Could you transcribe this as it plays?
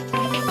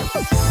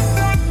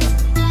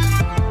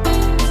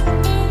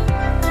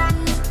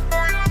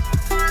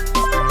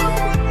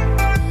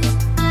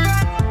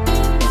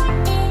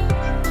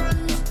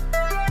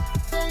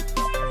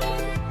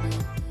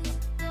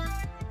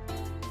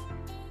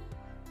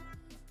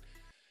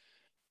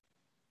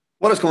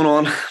What is going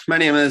on? My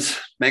name is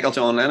Michael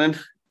John Lennon,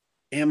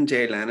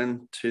 MJ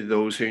Lennon to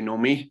those who know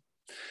me,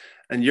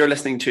 and you're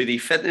listening to the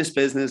Fitness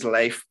Business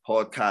Life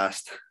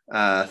podcast.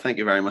 Thank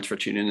you very much for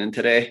tuning in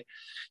today.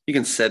 You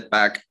can sit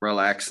back,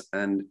 relax,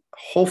 and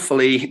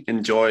hopefully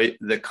enjoy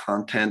the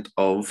content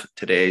of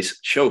today's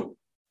show.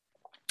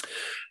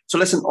 So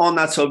listen, on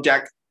that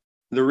subject,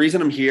 the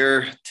reason I'm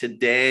here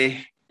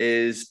today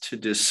is to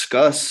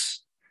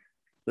discuss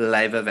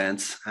live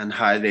events and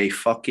how they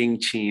fucking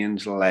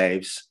change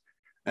lives.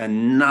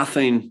 And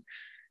nothing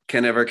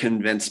can ever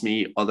convince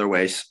me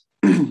otherwise.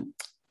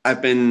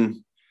 I've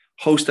been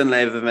hosting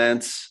live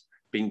events,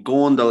 been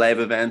going to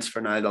live events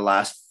for now the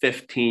last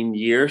 15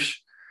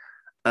 years.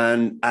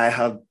 And I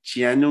have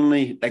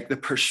genuinely, like, the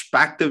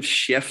perspective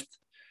shift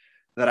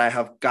that I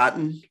have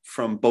gotten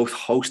from both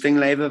hosting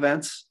live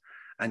events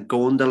and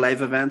going to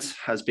live events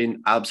has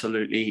been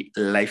absolutely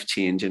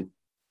life-changing.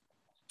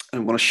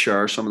 I'm going to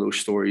share some of those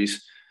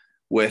stories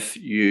with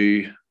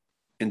you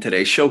in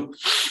today's show.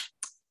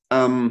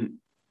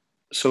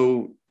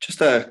 So just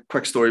a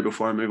quick story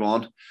before I move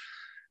on.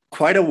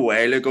 Quite a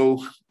while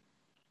ago,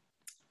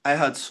 I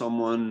had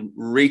someone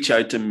reach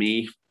out to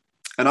me,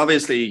 and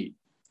obviously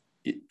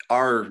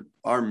our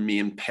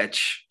main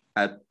pitch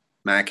at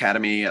my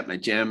academy, at my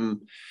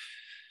gym,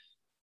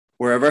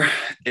 wherever,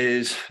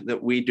 is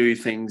that we do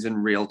things in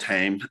real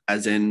time,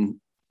 as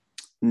in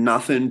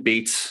nothing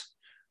beats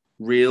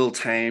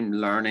real-time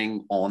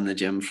learning on the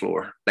gym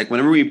floor. Like,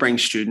 whenever we bring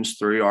students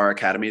through our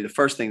academy, the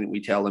first thing that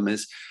we tell them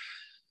is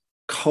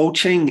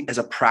coaching is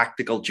a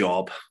practical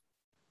job,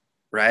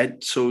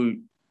 right? So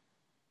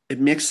it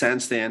makes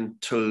sense then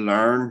to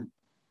learn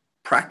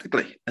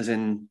practically, as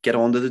in get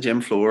onto the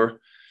gym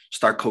floor,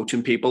 start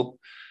coaching people,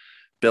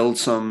 build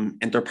some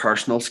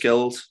interpersonal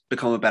skills,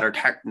 become a better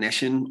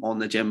technician on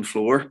the gym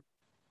floor.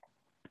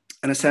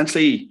 And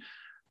essentially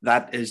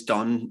that is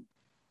done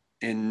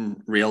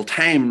in real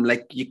time.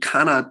 Like, you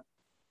cannot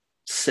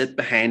sit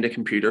behind a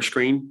computer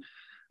screen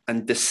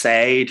and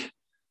decide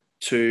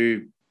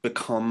to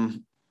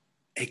become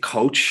a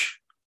coach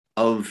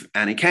of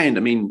any kind.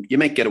 I mean, you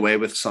might get away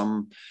with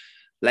some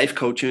life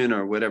coaching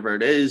or whatever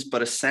it is,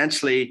 but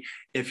essentially,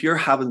 if you're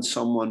having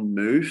someone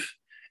move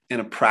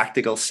in a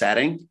practical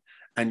setting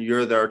and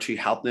you're there to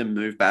help them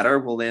move better,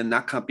 well, then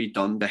that can't be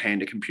done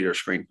behind a computer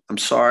screen. I'm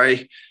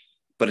sorry,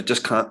 but it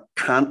just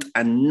can't,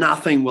 and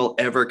nothing will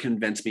ever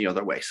convince me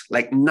otherwise.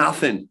 Like,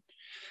 nothing.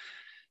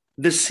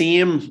 The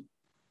same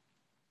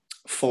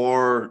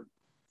for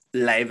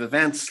live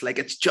events. Like,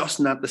 it's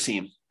just not the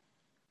same,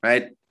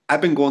 right? I've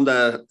been going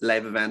to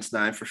live events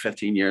now for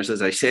 15 years,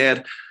 as I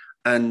said,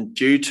 and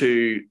due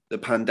to the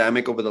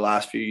pandemic over the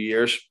last few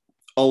years,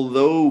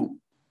 although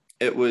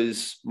it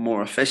was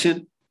more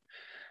efficient,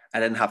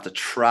 I didn't have to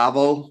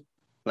travel.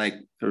 Like,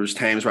 there was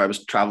times where I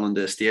was traveling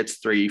to the States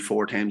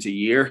 3-4 times a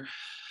year.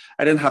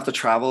 I didn't have to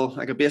travel.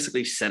 I could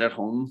basically sit at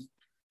home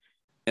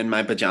in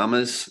my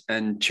pajamas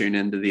and tune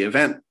into the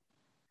event.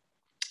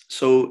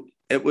 So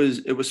it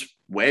was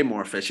way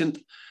more efficient,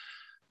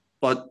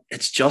 but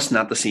it's just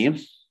not the same.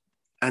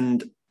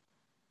 And,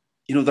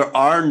 you know, there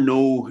are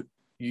no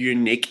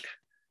unique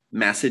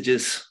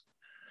messages,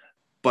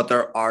 but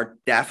there are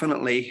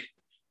definitely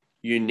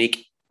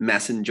unique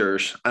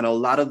messengers. And a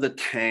lot of the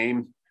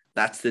time,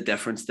 that's the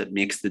difference that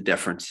makes the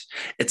difference.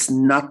 It's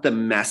not the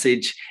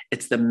message,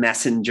 it's the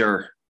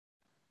messenger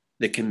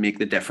that can make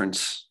the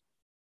difference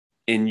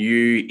in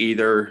you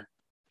either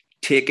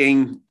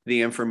taking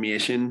the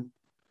information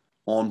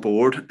on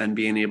board and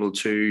being able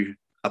to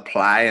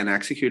apply and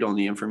execute on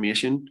the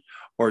information,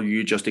 or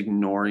you just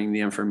ignoring the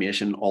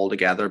information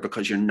altogether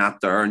because you're not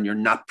there and you're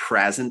not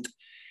present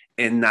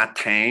in that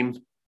time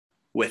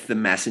with the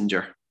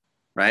messenger,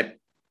 right?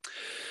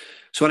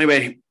 So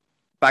anyway,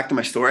 back to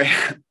my story.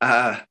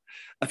 A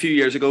few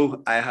years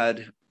ago, I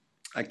had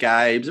a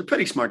guy, he was a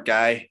pretty smart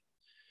guy.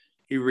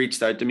 He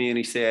reached out to me and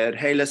he said,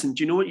 "Hey, listen,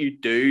 do you know what you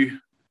do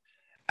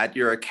at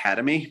your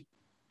academy?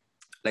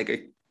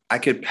 Like, I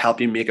could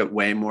help you make it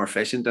way more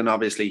efficient." And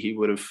obviously he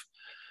would have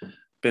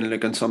been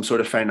looking some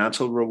sort of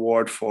financial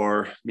reward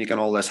for making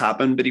all this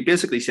happen. But he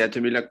basically said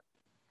to me, "Look,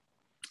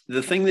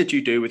 the thing that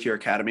you do with your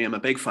academy, I'm a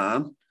big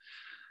fan,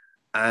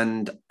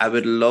 and I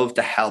would love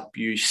to help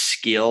you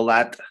scale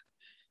that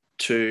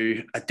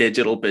to a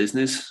digital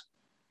business."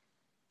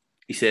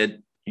 He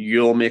said,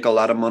 "You'll make a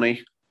lot of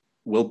money.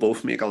 We'll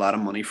both make a lot of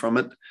money from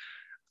it.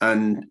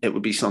 And it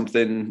would be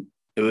something,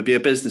 it would be a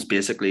business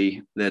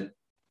basically that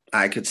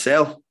I could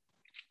sell."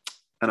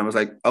 And I was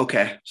like,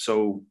 "Okay,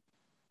 so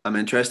I'm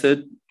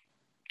interested.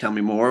 Tell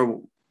me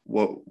more.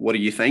 What do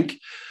you think?"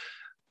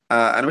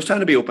 And I was trying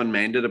to be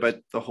open-minded about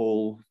the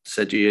whole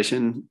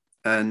situation.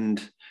 And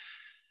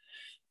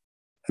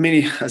I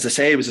mean, as I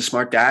say, he was a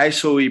smart guy.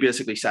 So he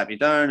basically sat me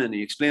down and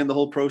he explained the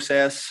whole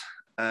process.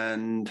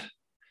 And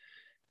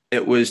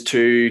it was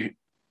to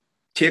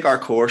take our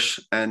course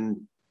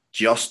and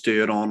just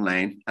do it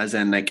online, as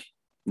in, like,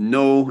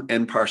 no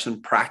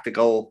in-person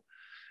practical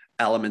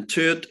element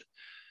to it.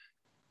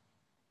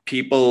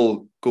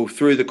 People go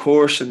through the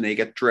course and they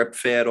get drip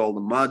fed all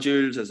the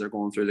modules as they're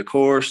going through the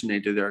course, and they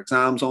do their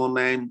exams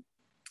online.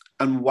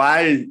 And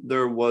while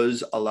there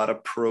was a lot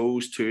of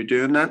pros to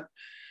doing that,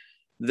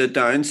 the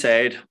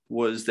downside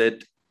was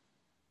that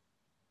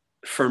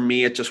for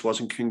me, it just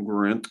wasn't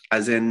congruent.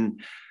 As in,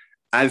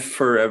 I've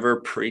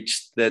forever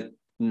preached that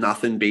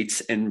nothing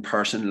beats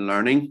in-person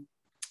learning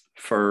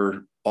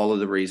for all of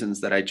the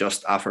reasons that I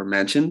just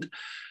aforementioned.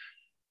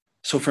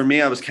 So for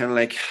me, I was kind of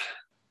like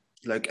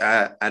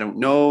I don't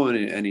know.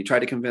 And he tried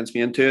to convince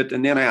me into it.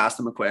 And then I asked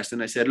him a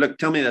question. I said, look,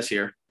 tell me this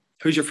here.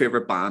 Who's your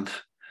favorite band?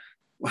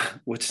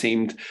 Which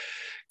seemed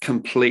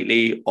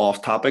completely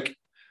off topic.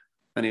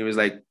 And he was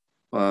like,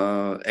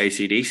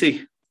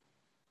 AC/DC.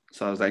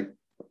 So I was like,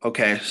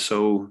 okay,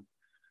 so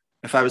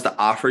if I was to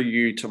offer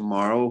you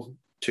tomorrow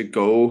to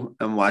go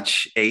and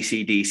watch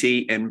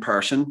AC/DC in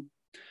person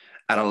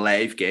at a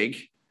live gig,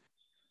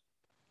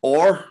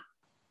 or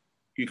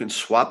you can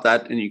swap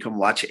that and you can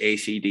watch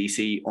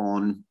AC/DC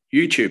on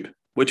YouTube,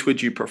 which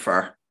would you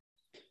prefer?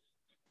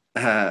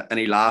 And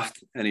he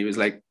laughed and he was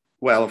like,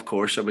 well, of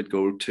course, I would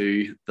go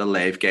to the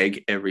live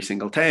gig every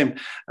single time.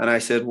 And I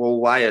said, well,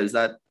 why is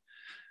that?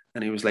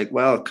 And he was like,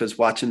 well, because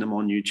watching them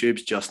on YouTube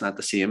is just not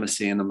the same as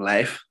seeing them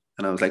live.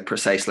 And I was like,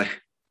 precisely.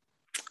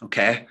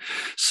 Okay.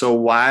 So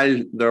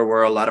while there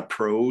were a lot of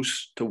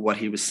pros to what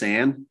he was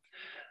saying,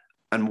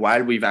 and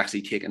while we've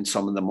actually taken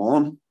some of them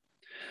on,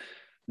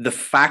 the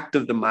fact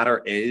of the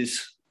matter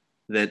is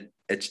that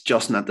it's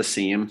just not the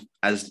same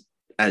as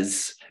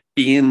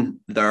being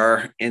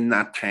there in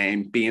that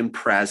time, being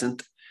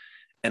present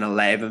in a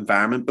live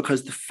environment.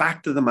 Because the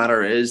fact of the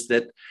matter is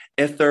that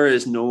if there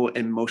is no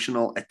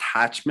emotional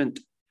attachment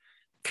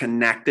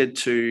connected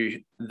to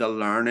the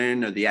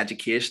learning or the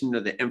education or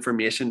the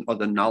information or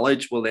the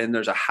knowledge, well, then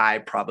there's a high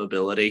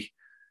probability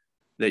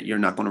that you're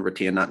not going to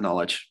retain that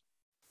knowledge.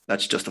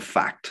 That's just a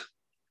fact,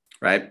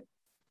 right?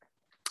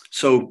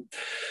 So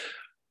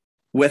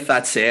with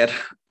that said,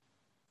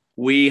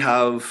 we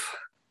have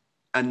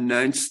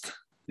announced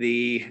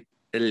the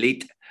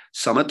Elite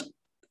Summit,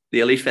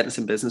 the Elite Fitness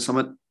and Business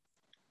Summit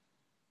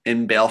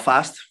in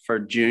Belfast for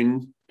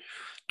June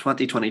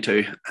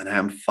 2022. And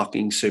I'm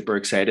fucking super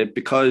excited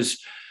because,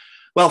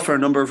 well, for a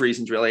number of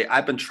reasons, really.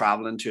 I've been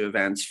traveling to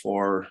events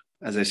for,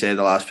 as I say,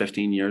 the last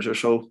 15 years or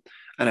so,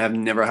 and I've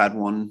never had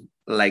one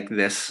like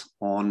this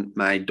on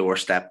my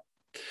doorstep.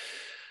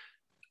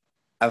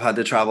 I've had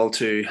to travel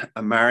to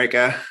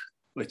America,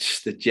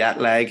 which the jet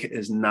lag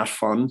is not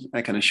fun,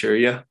 I can assure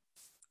you.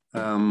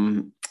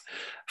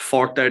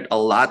 Forked out a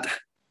lot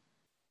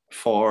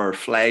for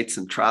flights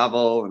and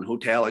travel and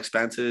hotel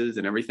expenses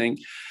and everything.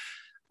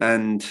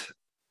 And,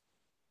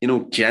 you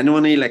know,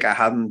 genuinely, like, I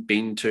haven't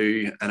been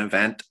to an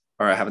event,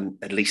 or I haven't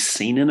at least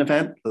seen an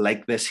event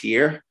like this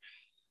here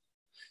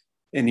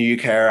in the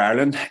UK or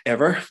Ireland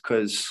ever,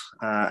 because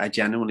I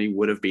genuinely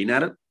would have been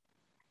at it.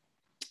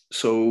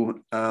 So,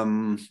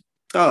 I'm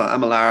a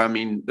liar. I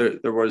mean,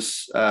 there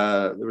was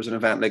an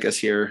event like this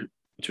here,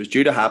 which was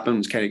due to happen,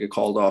 was kind of get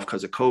called off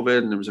because of COVID.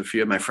 And there was a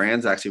few of my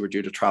friends actually were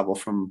due to travel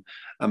from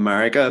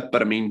America.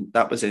 But I mean,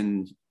 that was I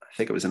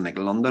think it was in like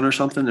London or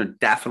something. There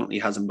definitely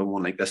hasn't been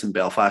one like this in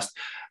Belfast.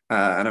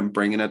 And I'm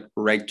bringing it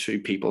right to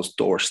people's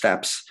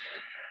doorsteps.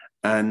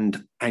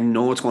 And I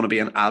know it's going to be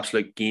an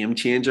absolute game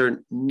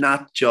changer,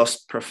 not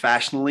just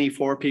professionally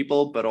for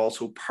people, but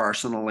also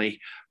personally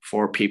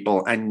for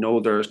people. I know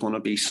there's going to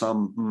be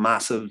some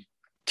massive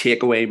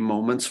takeaway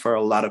moments for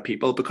a lot of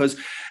people, because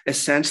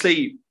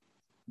essentially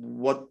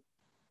what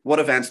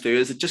events do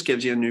is it just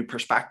gives you a new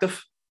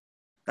perspective.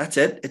 That's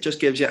it. It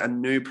just gives you a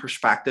new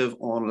perspective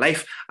on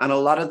life. And a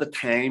lot of the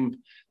time,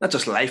 not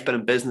just life, but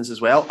in business as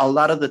well, a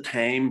lot of the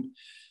time,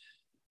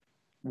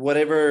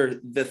 whatever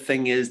the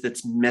thing is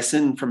that's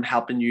missing from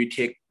helping you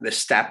take the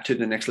step to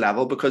the next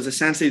level, because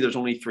essentially there's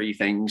only three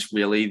things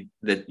really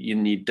that you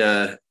need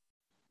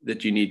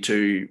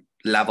to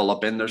level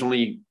up in. There's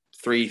only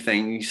three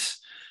things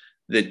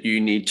that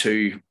you need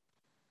to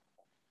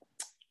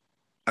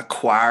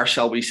acquire,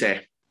 shall we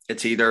say.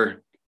 It's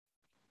either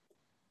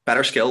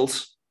better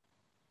skills,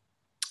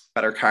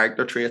 better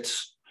character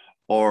traits,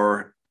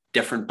 or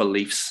different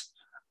beliefs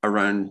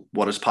around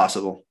what is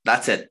possible.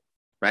 That's it,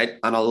 right?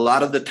 And a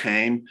lot of the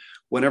time,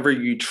 whenever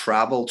you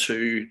travel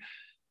to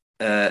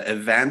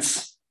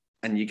events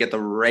and you get the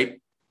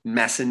right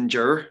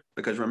messenger,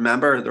 because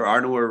remember, there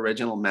are no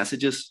original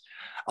messages.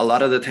 A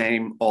lot of the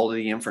time, all of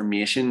the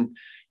information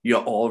you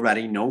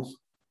already know,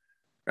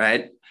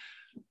 right?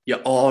 You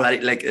already,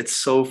 like, it's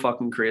so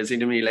fucking crazy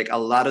to me. Like, a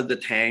lot of the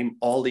time,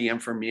 all the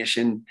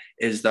information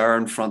is there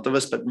in front of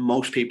us, but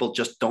most people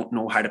just don't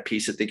know how to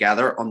piece it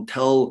together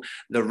until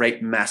the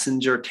right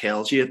messenger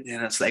tells you.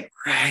 And it's like,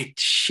 right,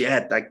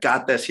 shit, I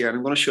got this here. And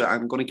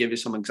I'm going to give you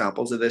some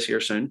examples of this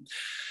here soon.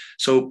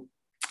 So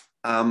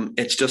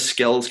it's just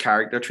skills,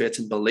 character traits,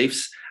 and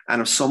beliefs.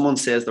 And if someone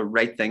says the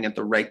right thing at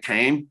the right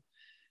time,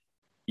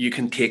 you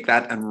can take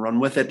that and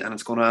run with it. And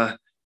it's going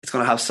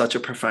to have such a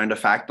profound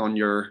effect on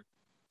your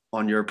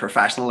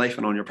professional life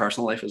and on your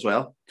personal life as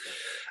well.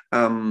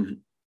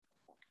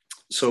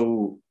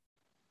 So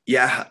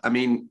yeah, I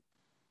mean,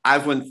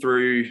 I've went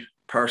through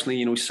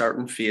personally,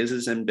 certain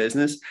phases in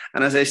business.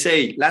 And as I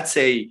say, let's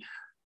say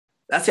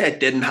I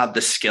didn't have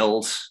the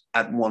skills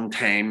at one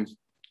time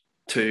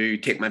to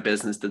take my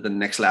business to the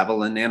next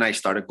level. And then I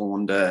started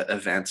going to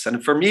events.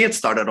 And for me, it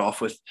started off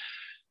with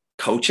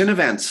coaching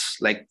events.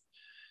 Like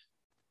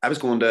I was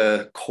going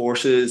to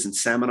courses and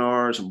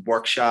seminars and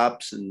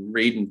workshops and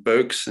reading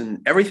books, and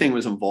everything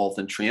was involved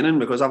in training,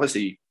 because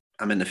obviously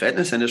I'm in the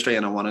fitness industry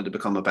and I wanted to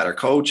become a better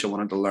coach. I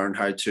wanted to learn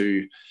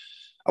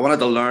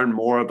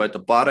more about the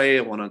body.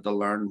 I wanted to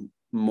learn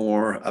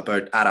more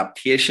about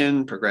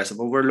adaptation, progressive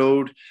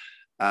overload,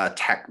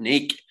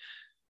 technique.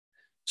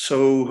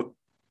 So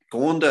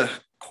going to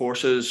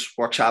courses,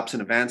 workshops,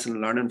 and events and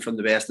learning from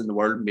the best in the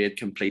world made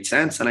complete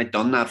sense. And I'd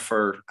done that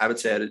for, I would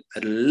say,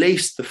 at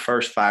least the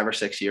first 5 or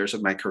 6 years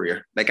of my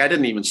career. Like I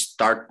didn't even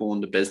start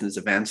going to business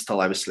events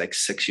till I was like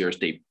 6 years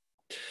deep.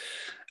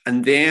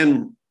 And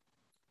then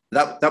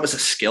that was a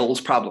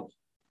skills problem,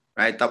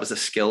 right? That was a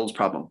skills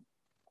problem.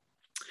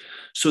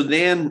 So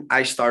then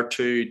I start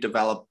to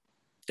develop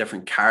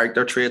different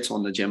character traits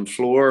on the gym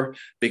floor,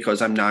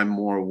 because I'm now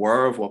more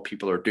aware of what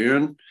people are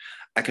doing.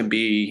 I can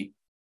be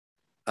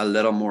a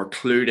little more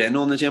clued in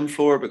on the gym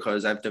floor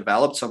because I've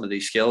developed some of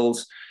these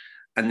skills.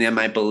 And then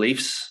my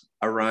beliefs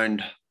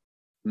around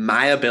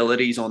my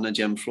abilities on the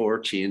gym floor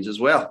change as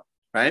well,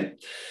 right?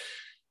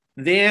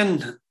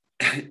 Then,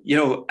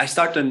 I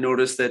start to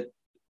notice that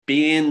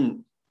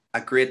being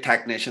a great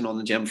technician on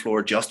the gym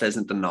floor just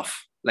isn't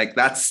enough. Like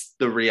that's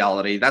the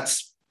reality.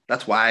 That's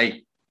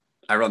why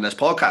I run this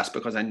podcast,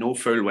 because I know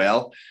full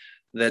well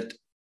that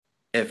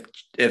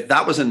if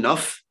that was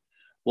enough,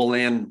 well,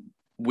 then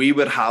we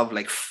would have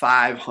like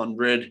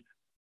 500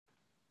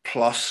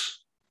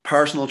 plus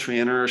personal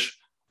trainers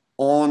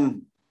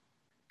on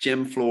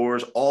gym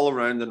floors all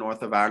around the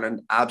north of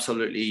Ireland,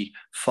 absolutely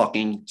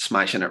fucking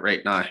smashing it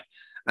right now.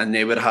 And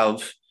they would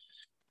have,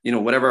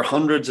 whatever,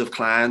 hundreds of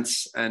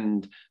clients,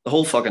 and the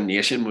whole fucking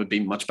nation would be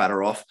much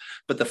better off.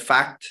 But the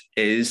fact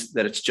is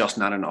that it's just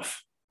not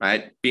enough,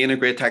 right? Being a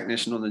great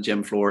technician on the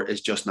gym floor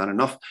is just not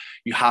enough.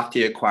 You have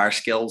to acquire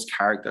skills,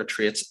 character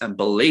traits, and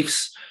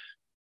beliefs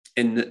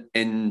in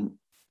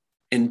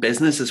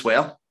business as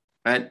well,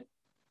 right?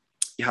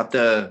 You have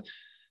to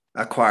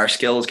acquire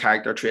skills,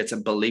 character traits,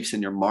 and beliefs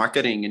in your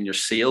marketing, in your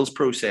sales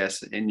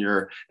process, in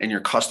your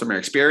customer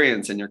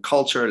experience, in your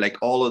culture. Like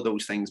all of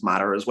those things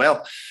matter as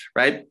well,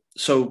 right?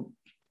 So,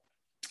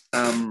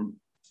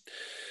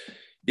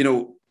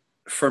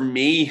 for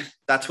me,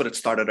 that's what it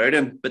started out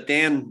in. But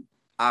then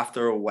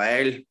after a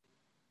while,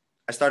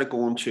 I started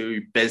going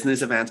to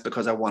business events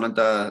because I wanted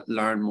to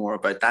learn more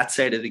about that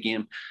side of the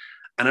game.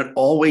 And it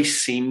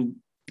always seemed,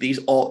 these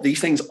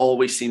things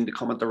always seem to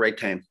come at the right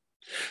time.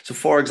 So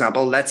for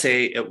example, let's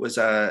say it was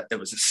a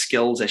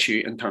skills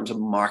issue in terms of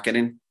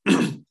marketing,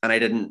 and I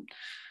didn't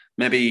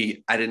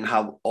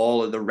have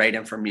all of the right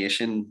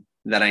information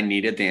that I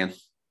needed then,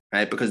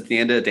 right? Because at the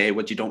end of the day,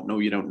 what you don't know,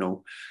 you don't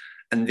know.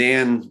 And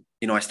then,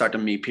 I start to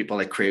meet people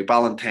like Craig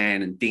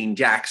Ballantyne and Dean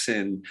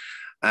Jackson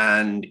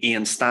and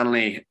Ian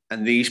Stanley.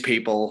 And these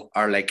people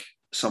are like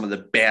some of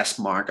the best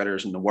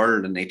marketers in the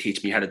world. And they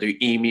teach me how to do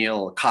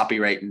email,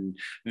 copywriting,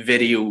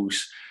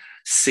 videos,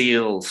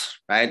 sales,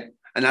 right?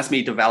 And that's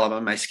me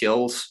developing my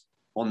skills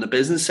on the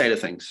business side of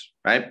things,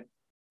 right?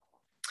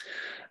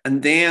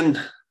 And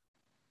then,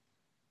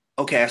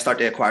 okay, I start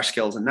to acquire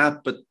skills in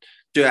that, but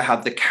do I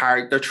have the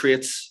character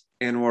traits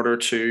in order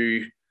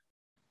to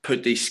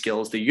put these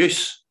skills to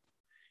use?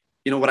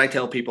 What I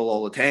tell people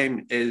all the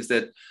time is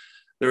that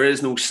there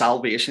is no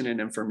salvation in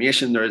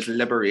information. There is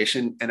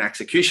liberation in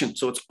execution.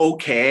 So it's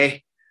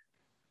okay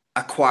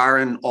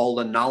acquiring all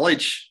the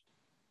knowledge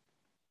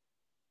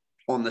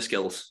on the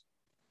skills,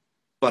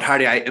 but how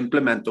do I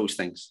implement those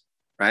things,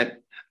 right?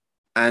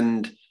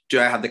 And do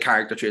I have the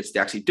character traits to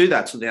actually do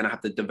that? So then I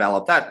have to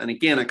develop that. And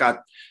again, I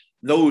got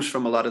those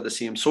from a lot of the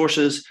same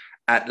sources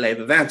at live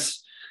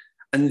events.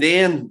 And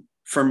then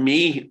for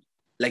me,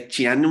 like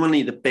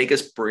genuinely the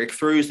biggest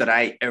breakthroughs that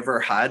I ever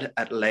had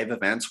at live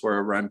events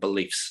were around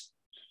beliefs.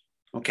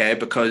 Okay,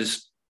 and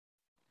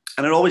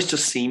it always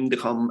just seemed to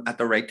come at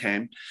the right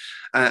time.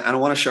 And I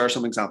want to share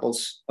some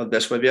examples of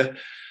this with you.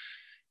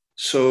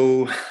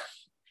 So,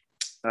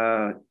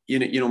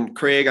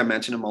 Craig, I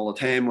mention him all the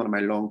time, one of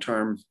my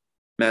long-term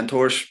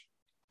mentors.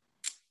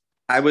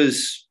 I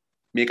was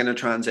making a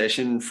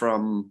transition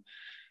from,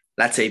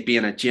 let's say,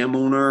 being a gym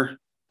owner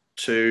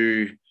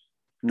to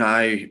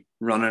now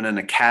running an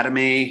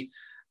academy.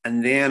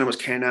 And then I was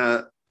kind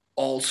of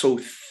also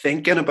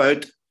thinking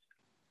about,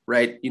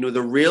 right,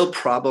 the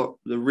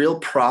real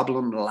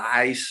problem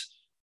lies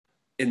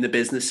in the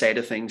business side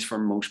of things for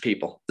most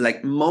people.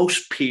 Like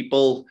most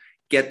people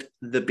get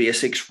the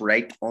basics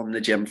right on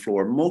the gym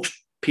floor. Most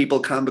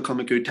people can become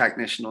a good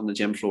technician on the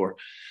gym floor.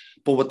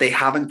 But what they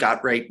haven't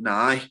got right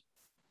now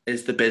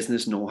is the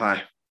business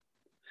know-how.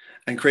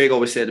 And Craig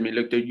always said to me,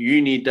 look, dude,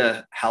 you need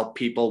to help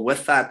people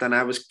with that. And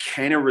I was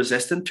kind of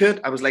resistant to it.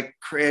 I was like,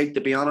 Craig,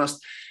 to be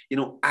honest,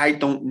 I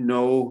don't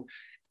know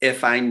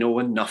if I know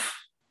enough,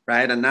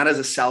 right? And that is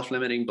a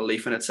self-limiting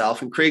belief in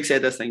itself. And Craig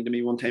said this thing to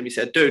me one time. He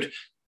said, dude,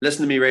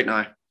 listen to me right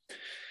now.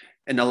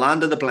 In the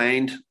land of the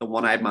blind, the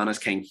one-eyed man is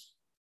king,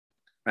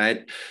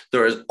 right?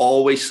 There is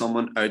always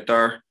someone out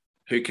there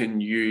who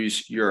can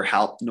use your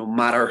help no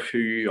matter who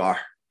you are,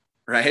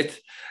 right?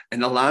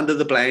 In the land of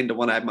the blind, the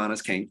one-eyed man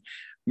is king,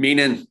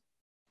 meaning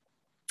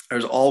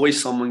there's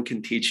always someone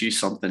can teach you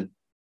something.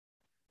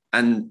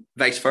 And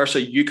vice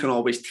versa, you can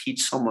always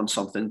teach someone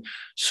something.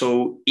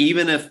 So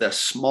even if the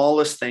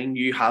smallest thing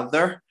you have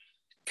there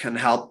can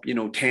help,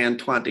 10,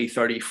 20,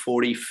 30,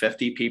 40,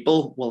 50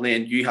 people, well,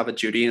 then you have a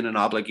duty and an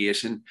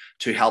obligation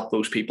to help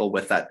those people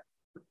with that,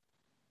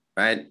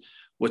 right?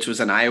 Which was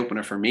an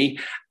eye-opener for me.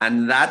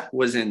 And that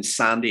was in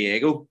San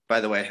Diego,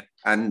 by the way.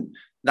 And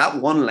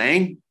that one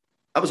line,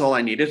 that was all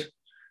I needed.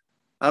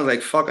 I was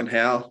like, fucking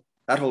hell,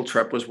 that whole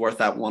trip was worth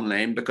that one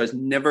line, because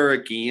never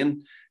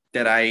again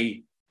did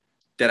I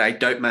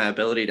doubt my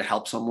ability to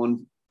help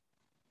someone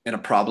in a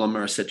problem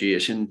or a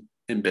situation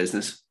in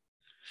business.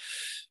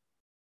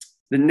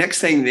 The next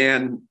thing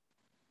then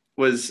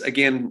was,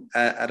 again,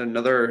 at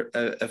another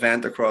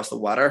event across the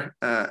water.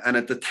 And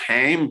at the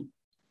time,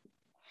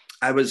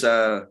 I was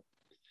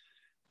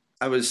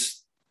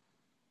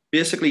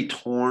basically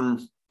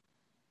torn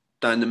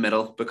down the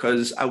middle,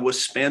 because I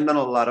was spending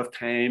a lot of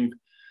time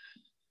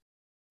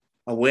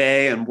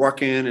away and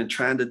working and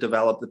trying to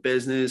develop the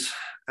business.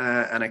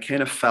 And I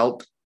kind of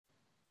felt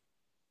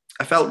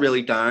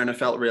really down. I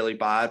felt really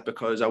bad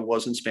because I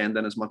wasn't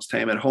spending as much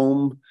time at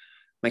home.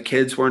 My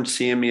kids weren't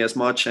seeing me as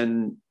much.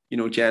 And,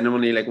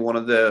 genuinely, like one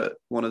of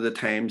the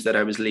times that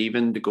I was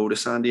leaving to go to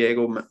San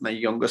Diego, my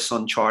youngest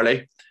son,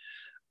 Charlie,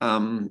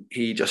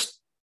 he just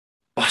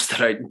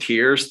busted out in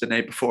tears the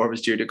night before I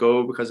was due to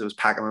go, because I was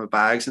packing my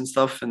bags and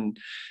stuff. And,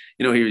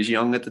 he was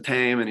young at the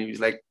time, and he was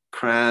like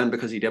crying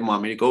because he didn't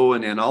want me to go.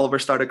 And then Oliver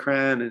started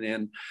crying, and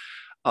then,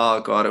 oh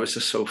God, it was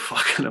just so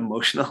fucking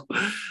emotional.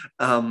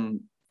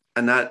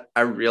 And that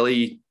I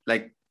really,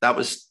 like, that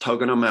was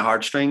tugging on my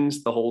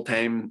heartstrings the whole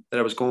time that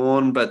I was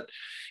going. But,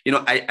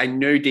 I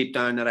knew deep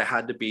down that I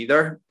had to be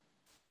there.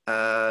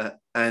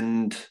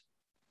 And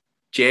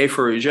Jay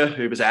Ferrugia,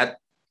 who was at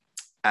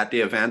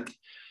the event,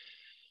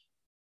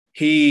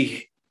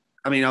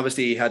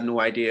 obviously he had no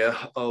idea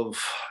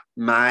of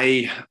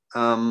my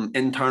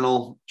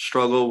internal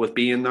struggle with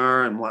being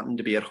there and wanting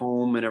to be at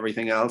home and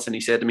everything else. And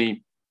he said to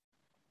me,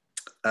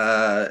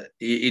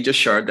 he just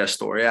shared this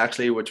story,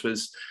 actually, which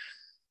was,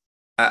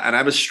 and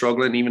I was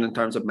struggling even in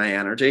terms of my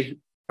energy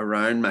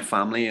around my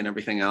family and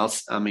everything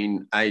else. I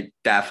mean, I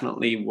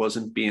definitely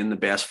wasn't being the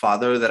best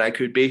father that I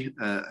could be.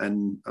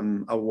 And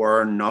I'm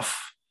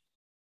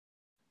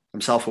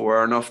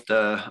self-aware enough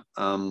to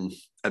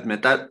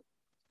admit that.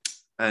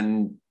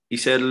 And he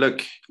said,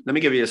 look, let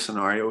me give you a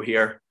scenario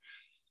here.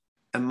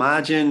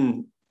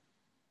 Imagine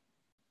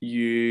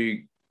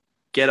you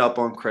get up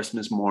on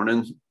Christmas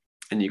morning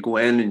and you go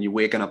in and you're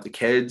waking up the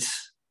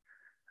kids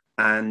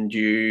and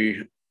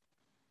you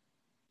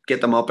get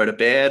them up out of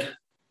bed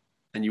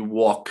and you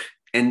walk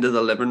into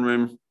the living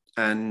room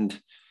and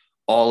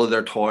all of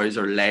their toys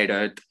are laid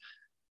out.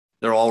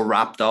 They're all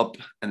wrapped up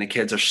and the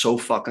kids are so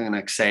fucking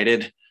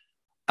excited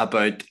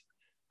about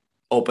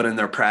opening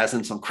their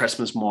presents on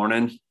Christmas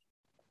morning.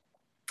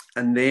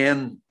 And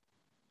then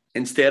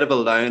instead of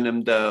allowing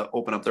them to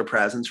open up their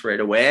presents right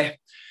away,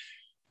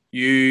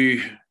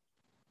 you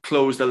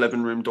close the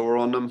living room door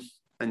on them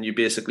and you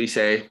basically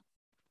say,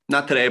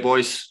 not today,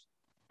 boys,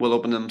 we'll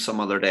open them some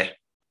other day.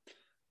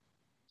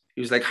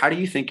 He was like, how do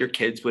you think your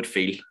kids would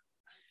feel?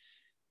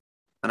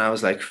 And I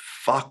was like,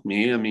 fuck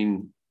me. I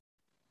mean,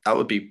 that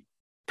would be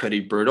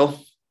pretty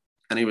brutal.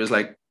 And he was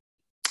like,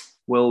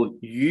 well,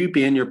 you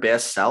being your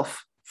best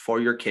self for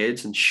your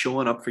kids and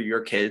showing up for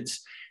your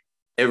kids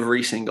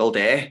every single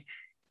day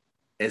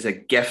is a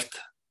gift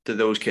to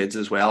those kids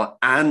as well.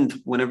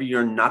 And whenever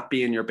you're not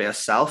being your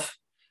best self,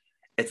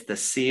 it's the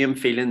same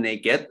feeling they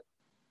get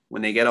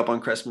when they get up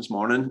on Christmas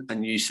morning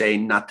and you say,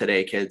 not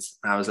today, kids.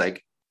 And I was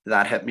like,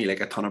 that hit me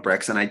like a ton of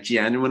bricks. And I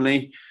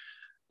genuinely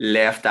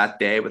left that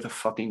day with a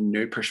fucking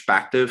new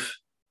perspective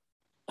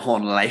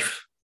on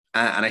life.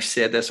 And I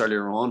said this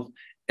earlier on,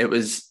 it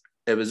was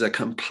a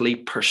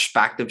complete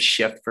perspective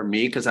shift for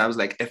me, because I was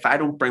like, if I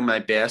don't bring my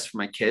best for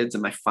my kids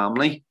and my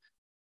family,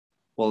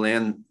 well,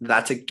 then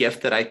that's a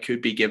gift that I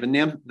could be giving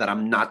them that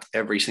I'm not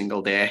every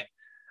single day.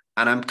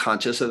 And I'm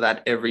conscious of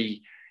that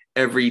every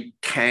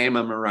time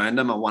I'm around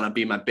them. I want to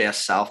be my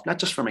best self, not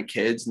just for my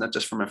kids, not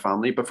just for my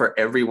family, but for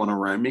everyone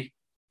around me.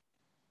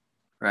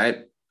 Right.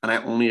 And I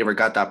only ever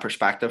got that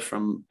perspective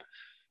from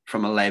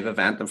a live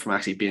event and from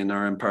actually being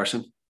there in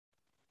person.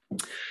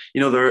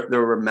 There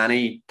were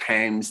many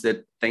times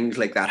that things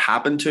like that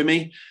happened to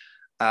me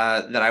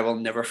that I will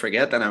never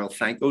forget. And I will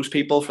thank those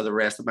people for the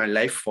rest of my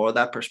life for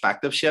that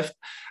perspective shift.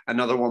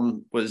 Another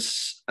one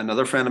was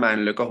another friend of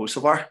mine, Luca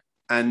Hosovar.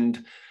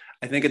 And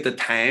I think at the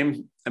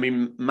time, I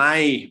mean,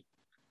 my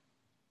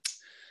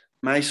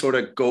sort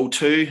of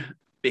go-to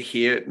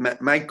behavior,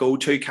 my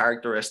go-to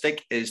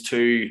characteristic is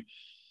to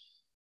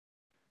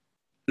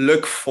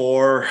look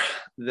for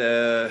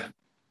the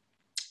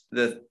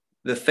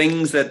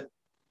things that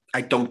I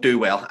don't do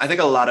well. I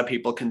think a lot of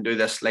people can do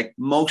this. Like,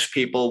 most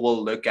people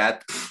will look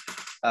at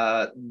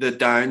the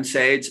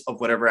downsides of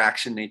whatever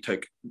action they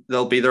took.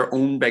 They'll be their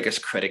own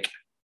biggest critic,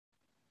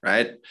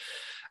 right?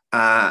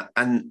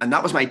 And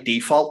that was my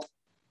default.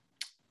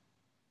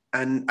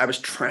 And I was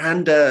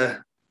trying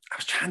to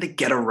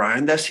get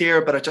around this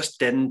here, but I just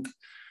didn't.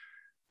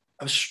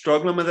 I was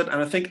struggling with it.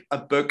 And I think a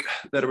book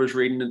that I was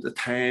reading at the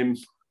time,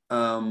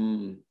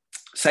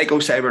 Psycho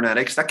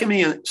Cybernetics, that gave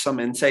me some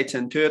insights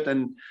into it.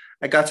 And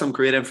I got some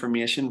great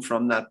information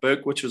from that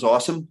book, which was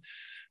awesome.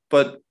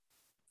 But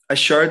I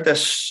shared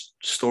this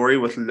story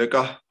with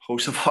Luca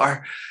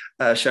Hocevar.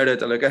 Shout out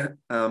to Luca.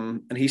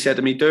 And he said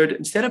to me, dude,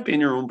 instead of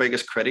being your own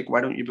biggest critic, why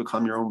don't you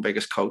become your own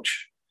biggest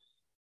coach?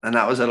 And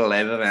that was at a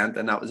live event,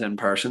 and that was in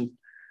person.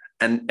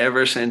 And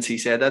ever since he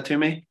said that to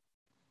me,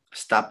 I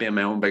stopped being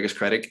my own biggest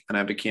critic and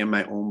I became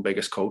my own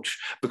biggest coach.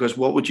 Because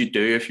what would you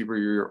do if you were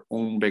your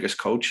own biggest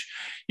coach?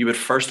 You would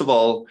first of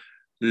all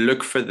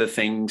look for the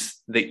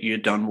things that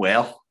you'd done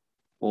well.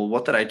 Well,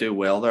 what did I do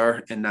well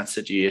there in that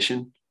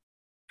situation?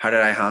 How did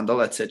I handle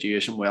that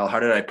situation well? How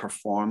did I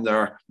perform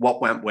there?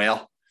 What went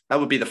well? That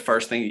would be the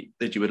first thing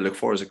that you would look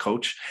for as a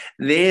coach.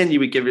 Then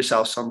you would give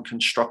yourself some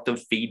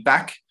constructive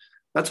feedback,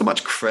 not so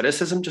much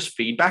criticism, just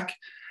feedback.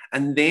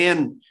 And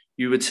then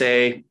you would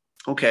say,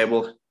 okay,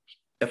 well,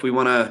 if we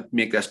want to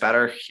make this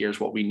better, here's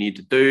what we need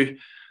to do.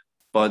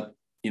 But,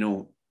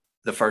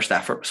 the first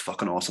effort was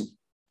fucking awesome,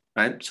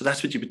 right? So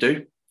that's what you would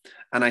do.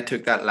 And I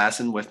took that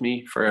lesson with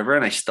me forever,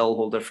 and I still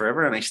hold it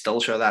forever. And I still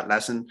share that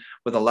lesson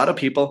with a lot of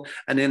people.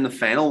 And then the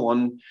final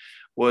one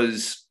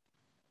was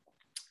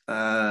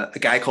a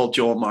guy called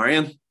Joel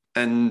Marion.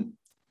 And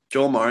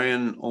Joel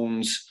Marion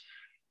owns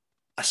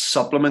a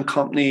supplement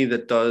company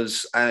that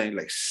does, I think,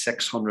 like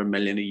 600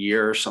 million a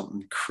year or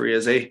something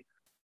crazy.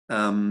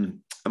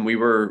 And we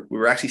were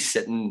actually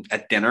sitting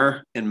at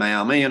dinner in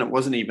Miami, and this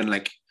wasn't even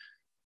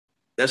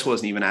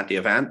at the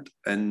event.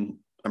 And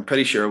I'm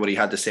pretty sure what he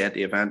had to say at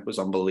the event was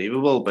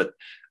unbelievable, but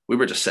we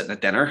were just sitting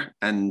at dinner,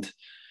 and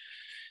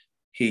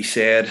he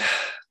said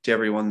to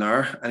everyone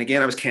there, and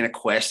again, I was kind of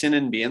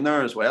questioning being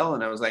there as well.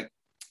 And I was like,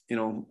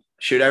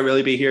 should I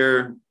really be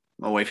here?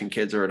 My wife and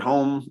kids are at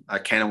home. I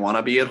kind of want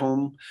to be at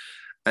home.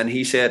 And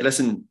he said,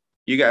 listen,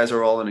 you guys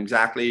are all in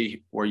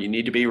exactly where you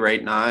need to be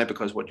right now,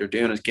 because what you're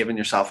doing is giving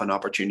yourself an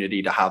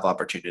opportunity to have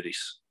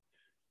opportunities.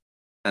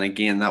 And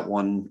again, that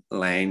one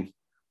line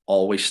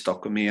always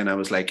stuck with me. And I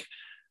was like,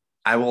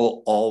 I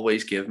will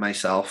always give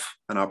myself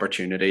an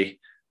opportunity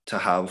to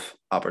have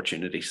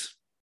opportunities.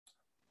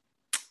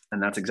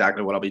 And that's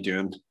exactly what I'll be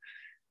doing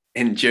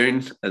in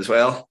June as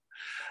well.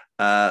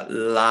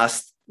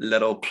 Last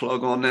little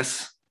plug on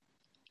this.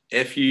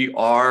 If you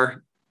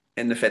are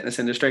in the fitness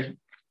industry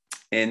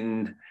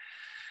in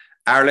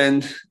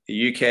Ireland,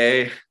 the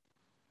UK,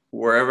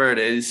 wherever it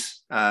is,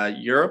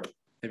 Europe,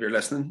 if you're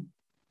listening,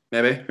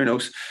 maybe, who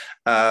knows,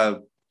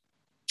 and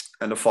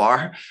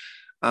afar,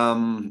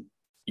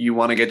 you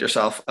want to get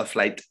yourself a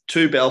flight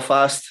to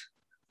Belfast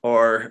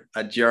or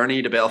a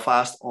journey to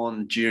Belfast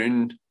on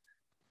June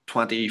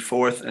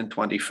 24th and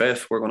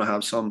 25th. We're going to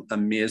have some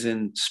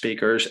amazing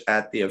speakers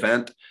at the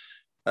event.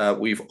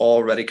 We've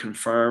already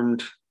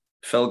confirmed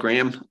Phil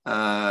Graham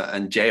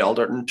and Jay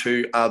Alderton,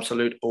 two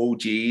absolute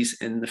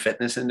OGs in the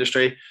fitness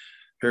industry,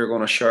 who are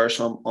going to share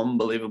some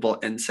unbelievable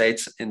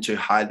insights into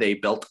how they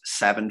built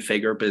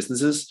seven-figure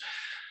businesses.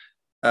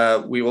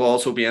 We will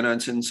also be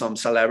announcing some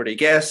celebrity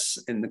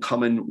guests in the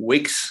coming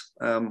weeks,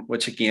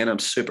 which again, I'm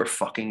super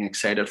fucking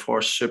excited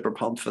for, super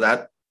pumped for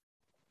that.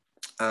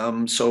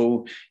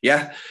 So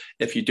yeah,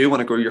 if you do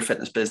want to grow your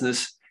fitness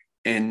business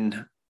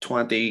in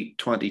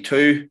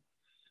 2022,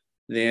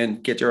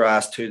 then get your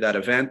ass to that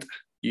event.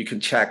 You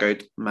can check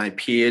out my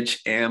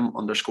page,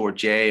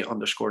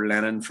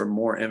 M_J_Lennon, for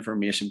more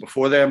information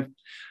before then.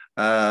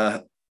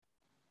 And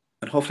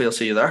hopefully I'll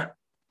see you there.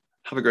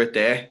 Have a great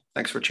day.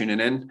 Thanks for tuning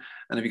in.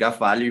 And if you got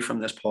value from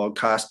this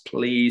podcast,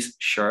 please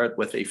share it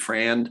with a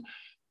friend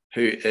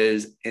who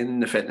is in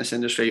the fitness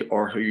industry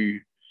or who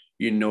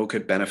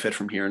could benefit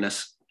from hearing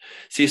this.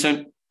 See you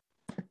soon.